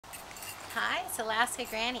Hi, it's Alaska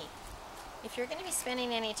Granny. If you're going to be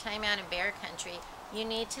spending any time out in bear country, you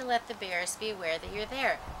need to let the bears be aware that you're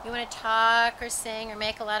there. You want to talk or sing or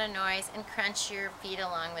make a lot of noise and crunch your feet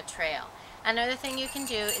along the trail. Another thing you can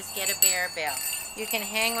do is get a bear bell. You can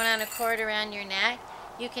hang one on a cord around your neck.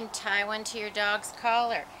 You can tie one to your dog's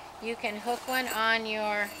collar. You can hook one on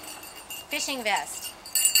your fishing vest.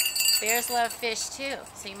 Bears love fish too,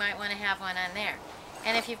 so you might want to have one on there.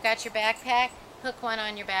 And if you've got your backpack, hook one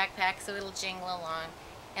on your backpack so it'll jingle along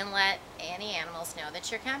and let any animals know that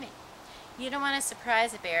you're coming. You don't want to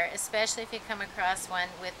surprise a bear, especially if you come across one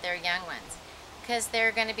with their young ones, because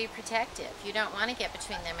they're going to be protective. You don't want to get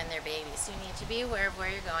between them and their babies. You need to be aware of where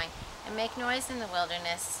you're going and make noise in the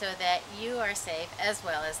wilderness so that you are safe as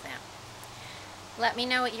well as them. Let me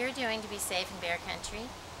know what you're doing to be safe in bear country,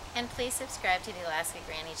 and please subscribe to the Alaska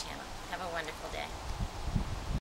Granny channel. Have a wonderful day.